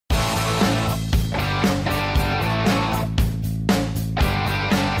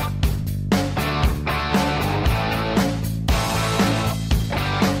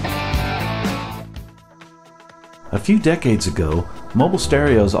few decades ago, mobile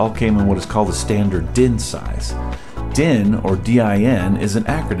stereos all came in what is called a standard DIN size. DIN, or DIN, is an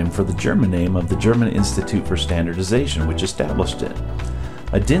acronym for the German name of the German Institute for Standardization, which established it.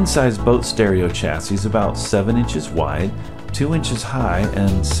 A DIN-sized boat stereo chassis is about 7 inches wide, 2 inches high,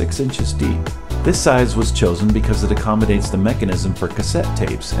 and 6 inches deep. This size was chosen because it accommodates the mechanism for cassette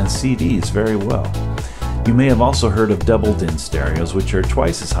tapes and CDs very well. You may have also heard of double DIN stereos, which are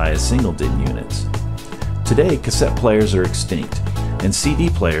twice as high as single DIN units. Today, cassette players are extinct, and CD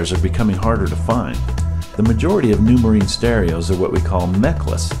players are becoming harder to find. The majority of new marine stereos are what we call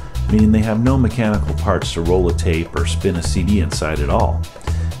mechless, meaning they have no mechanical parts to roll a tape or spin a CD inside at all.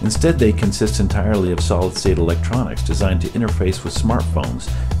 Instead, they consist entirely of solid-state electronics designed to interface with smartphones,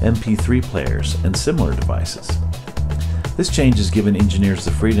 MP3 players, and similar devices. This change has given engineers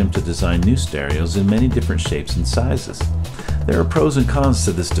the freedom to design new stereos in many different shapes and sizes. There are pros and cons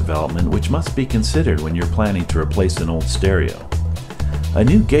to this development which must be considered when you're planning to replace an old stereo. A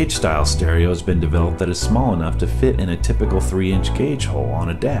new gauge-style stereo has been developed that is small enough to fit in a typical 3-inch gauge hole on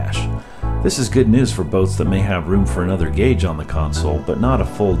a dash. This is good news for boats that may have room for another gauge on the console, but not a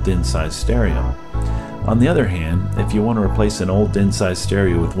full DIN-sized stereo. On the other hand, if you want to replace an old DIN-sized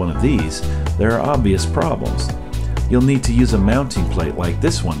stereo with one of these, there are obvious problems. You'll need to use a mounting plate like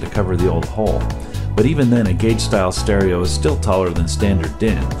this one to cover the old hole. But even then, a gauge-style stereo is still taller than standard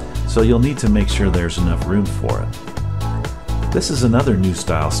DIN, so you'll need to make sure there's enough room for it. This is another new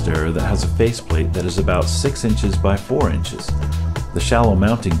style stereo that has a faceplate that is about 6 inches by 4 inches. The shallow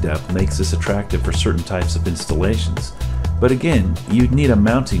mounting depth makes this attractive for certain types of installations. But again, you'd need a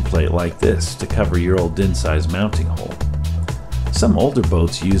mounting plate like this to cover your old DIN-size mounting hole. Some older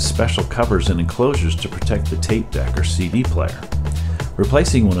boats use special covers and enclosures to protect the tape deck or CD player.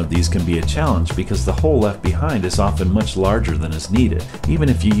 Replacing one of these can be a challenge because the hole left behind is often much larger than is needed, even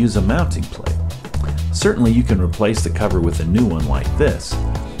if you use a mounting plate. Certainly you can replace the cover with a new one like this.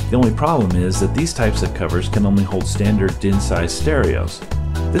 The only problem is that these types of covers can only hold standard DIN-sized stereos.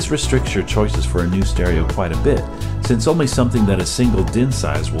 This restricts your choices for a new stereo quite a bit, since only something that is single DIN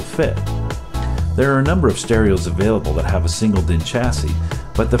size will fit. There are a number of stereos available that have a single DIN chassis,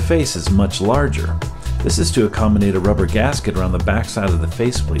 but the face is much larger. This is to accommodate a rubber gasket around the backside of the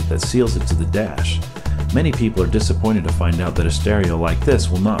faceplate that seals it to the dash. Many people are disappointed to find out that a stereo like this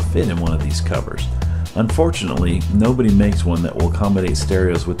will not fit in one of these covers. Unfortunately, nobody makes one that will accommodate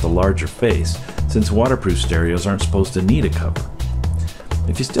stereos with the larger face, since waterproof stereos aren't supposed to need a cover.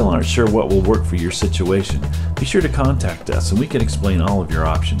 If you still aren't sure what will work for your situation, be sure to contact us and we can explain all of your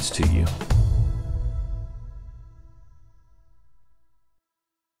options to you.